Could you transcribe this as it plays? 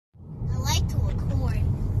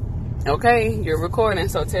Okay, you're recording,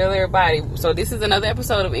 so tell everybody. So this is another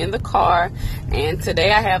episode of In the Car, and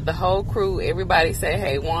today I have the whole crew. Everybody say,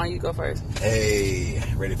 hey, Juan, you go first. Hey,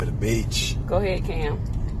 ready for the beach? Go ahead, Cam.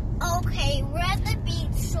 Okay, we're at the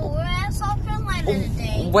beach, so we're at South Carolina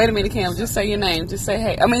today. Wait a minute, Cam. Just say your name. Just say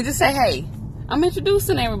hey. Just say hey. I'm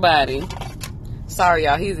introducing everybody. Sorry,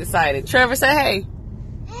 y'all. He's excited. Trevor, say hey.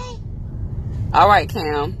 Hey. All right,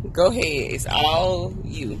 Cam. Go ahead. It's all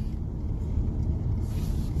you.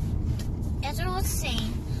 As I was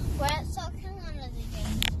saying, we're at South Carolina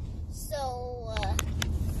today. So,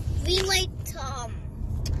 we like to,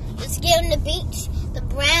 just get on the beach. The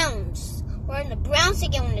Browns. We're in the Browns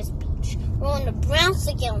again on this beach. We're on the Browns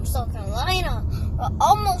again in South Carolina. We're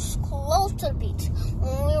almost close to the beach.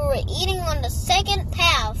 When we were eating on the second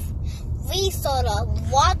path, we saw the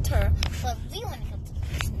water, but we want to go to the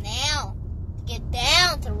beach now. Get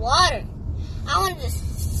down to the water. I wanted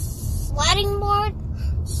this sliding board,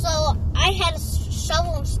 so I had a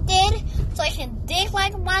shovel instead, so I can dig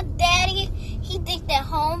like my daddy. He digged at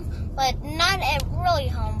home, but not at really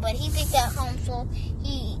home, but he digged at home, so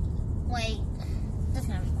that's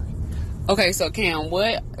not really. Okay, so Cam,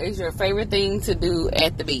 what is your favorite thing to do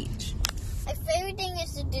at the beach? My favorite thing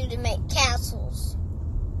is to make castles.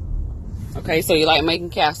 Okay, so you like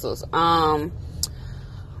making castles.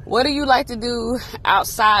 What do you like to do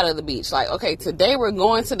outside of the beach? Like, okay, today we're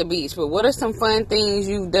going to the beach, but what are some fun things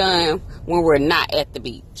you've done when we're not at the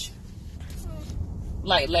beach?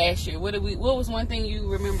 Like last year, what was one thing you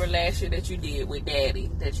remember last year that you did with Daddy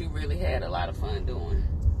that you really had a lot of fun doing?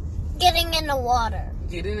 Getting in the water.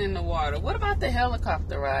 Getting in the water. What about the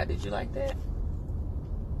helicopter ride? Did you like that?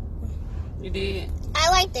 You did? I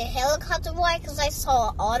like the helicopter ride because I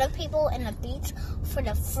saw all the people in the beach for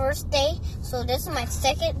the first day. So this is my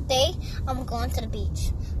second day I'm going to the beach.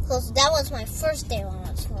 Because that was my first day when I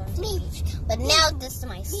was going to the beach. But now this is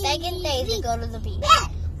my second day to go to the beach.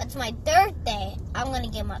 That's my third day. I'm going to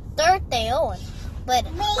get my third day on. But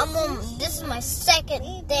this is my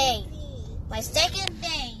second day. My second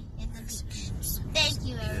day in the beach. Thank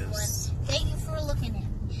you, everyone. Yes. Thank you for looking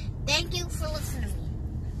at me. Thank you for listening to me.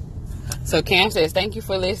 So Cam says, thank you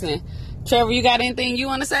for listening. Trevor, you got anything you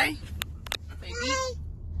want to say? Say beach.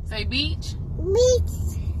 Say beach. Beach.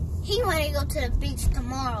 He want to go to the beach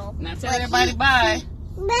tomorrow. Now tell everybody bye.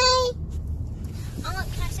 Bye. Can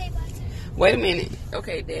I say bye? Wait a minute.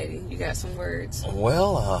 Okay, Daddy, you got some words.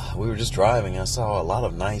 Well, we were just driving. I saw a lot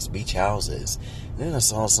of nice beach houses. And then I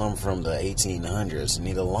saw some from the 1800s.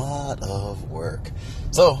 Need a lot of work.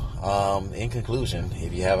 So, in conclusion,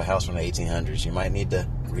 if you have a house from the 1800s, you might need to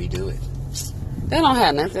redo it. That don't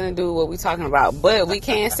have nothing to do with what we talking about, but we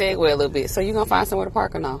can segue a little bit. So you gonna find somewhere to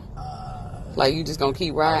park or no? Like you just gonna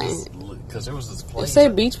keep riding? Because there was this place. It say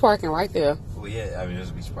beach parking right there. Well, yeah, there's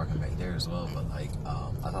a beach parking back there as well. But I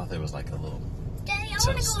thought there was like a little. Daddy, I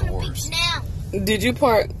want to go on the beach now. Did you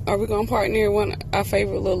park? Are we gonna park near one of our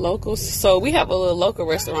favorite little locals? So we have a little local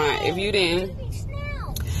restaurant.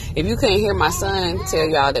 If you couldn't hear my son tell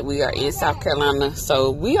y'all that we are in South Carolina,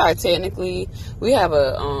 so we have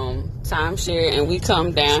a timeshare and we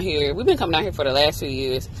come down here. We've been coming down here for the last few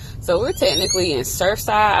years, so we're technically in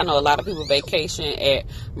Surfside. I know a lot of people vacation at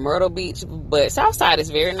Myrtle Beach, but Southside is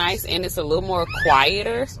very nice and it's a little more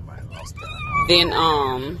quieter than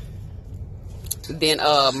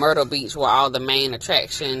Myrtle Beach, where all the main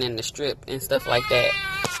attraction and the strip and stuff like that.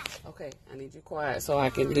 Okay, I need you quiet so I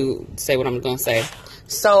can say what I'm gonna say.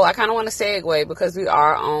 So I kind of want to segue because we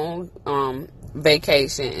are on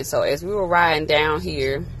vacation, and so as we were riding down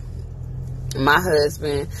here, my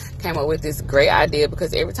husband came up with this great idea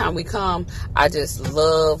because every time we come, I just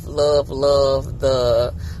love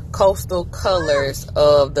the coastal colors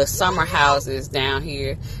of the summer houses down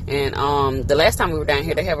here. And the last time we were down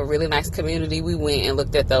here, they have a really nice community. We went and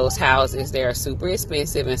looked at those houses. They are super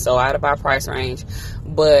expensive and so out of our price range,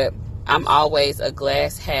 but I'm always a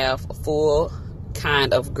glass half full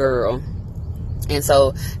kind of girl. And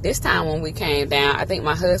so this time when we came down, I think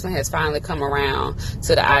my husband has finally come around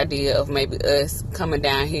to the idea of maybe us coming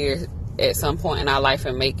down here at some point in our life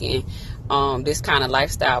and making this kind of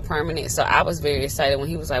lifestyle permanent. So I was very excited when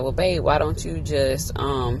he was like, well, babe, why don't we just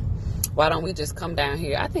come down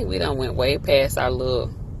here? I think we done went way past our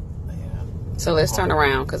little. Yeah. So let's turn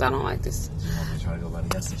around because I don't like this. You want me to try to go by the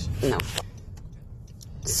gas station? No.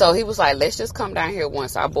 So he was like, let's just come down here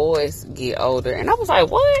once our boys get older. And I was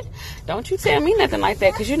like, what? Don't you tell me nothing like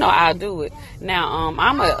that, because you know I'll do it. Now,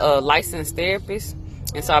 I'm a licensed therapist,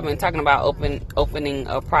 and so I've been talking about opening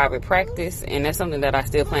a private practice, and that's something that I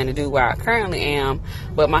still plan to do where I currently am.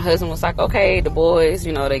 But my husband was like, okay, the boys,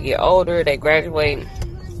 you know, they get older, they graduate,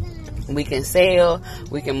 We can sell,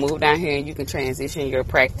 we can move down here, and you can transition your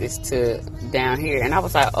practice to down here. And I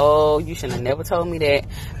was like, oh, you should have never told me that,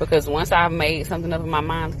 because once I've made something up in my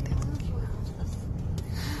mind,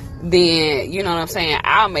 then, you know what I'm saying,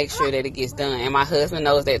 I'll make sure that it gets done. And my husband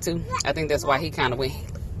knows that too. I think that's why he kind of went,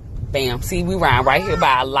 bam. See, we ride right here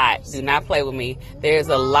by a lot. Do not play with me. There's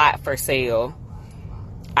a lot for sale.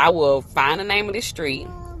 I will find the name of the street,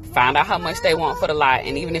 find out how much they want for the lot,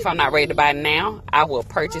 and even if I'm not ready to buy it now, I will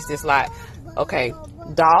purchase this lot. Okay,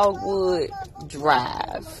 Dogwood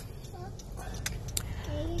Drive.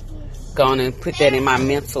 Go on and put that in my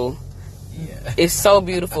mental. Yeah. It's so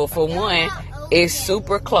beautiful. For one, it's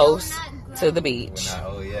super close to the beach.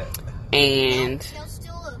 And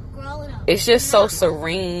it's just so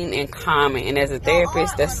serene and calming. And as a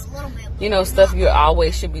therapist, that's, you know, stuff you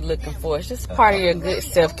always should be looking for. It's just part of your good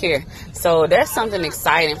self-care. So that's something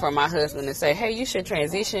exciting for my husband to say, hey, you should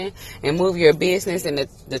transition and move your business and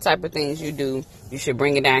the type of things you do. You should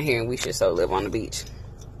bring it down here and we should so live on the beach.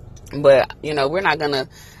 But, you know, we're not going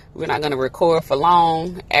to record for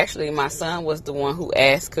long. Actually, my son was the one who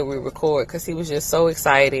asked could we record, because he was just so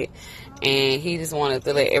excited. And he just wanted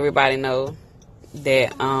to let everybody know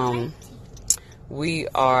that we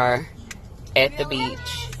are at the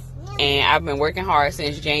beach. And I've been working hard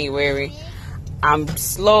since January. I'm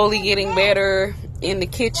slowly getting better in the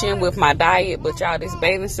kitchen with my diet. But y'all, this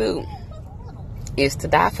bathing suit is to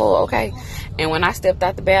die for, okay? And when I stepped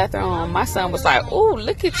out the bathroom, my son was like, "Ooh,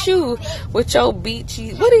 look at you with your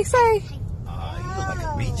beachy." What did he say? You look like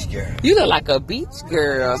a beach girl. You look like a beach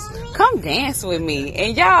girl. Come dance with me.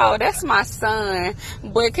 And y'all, that's my son.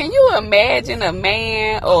 But can you imagine a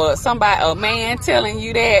man telling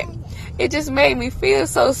you that? It just made me feel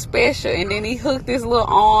so special. And then he hooked his little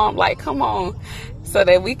arm, like, come on, so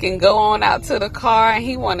that we can go on out to the car. And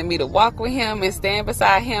he wanted me to walk with him and stand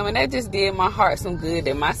beside him. And that just did my heart some good,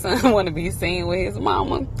 that my son want to be seen with his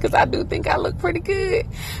mama, because I do think I look pretty good.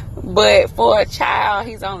 But for a child,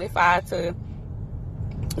 he's only 5, to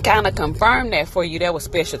kind of confirm that for you, that was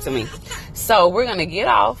special to me. So we're going to get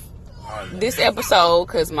off this episode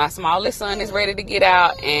because my smallest son is ready to get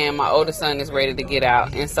out and my oldest son is ready to get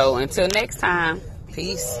out. And so until next time,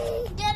 peace.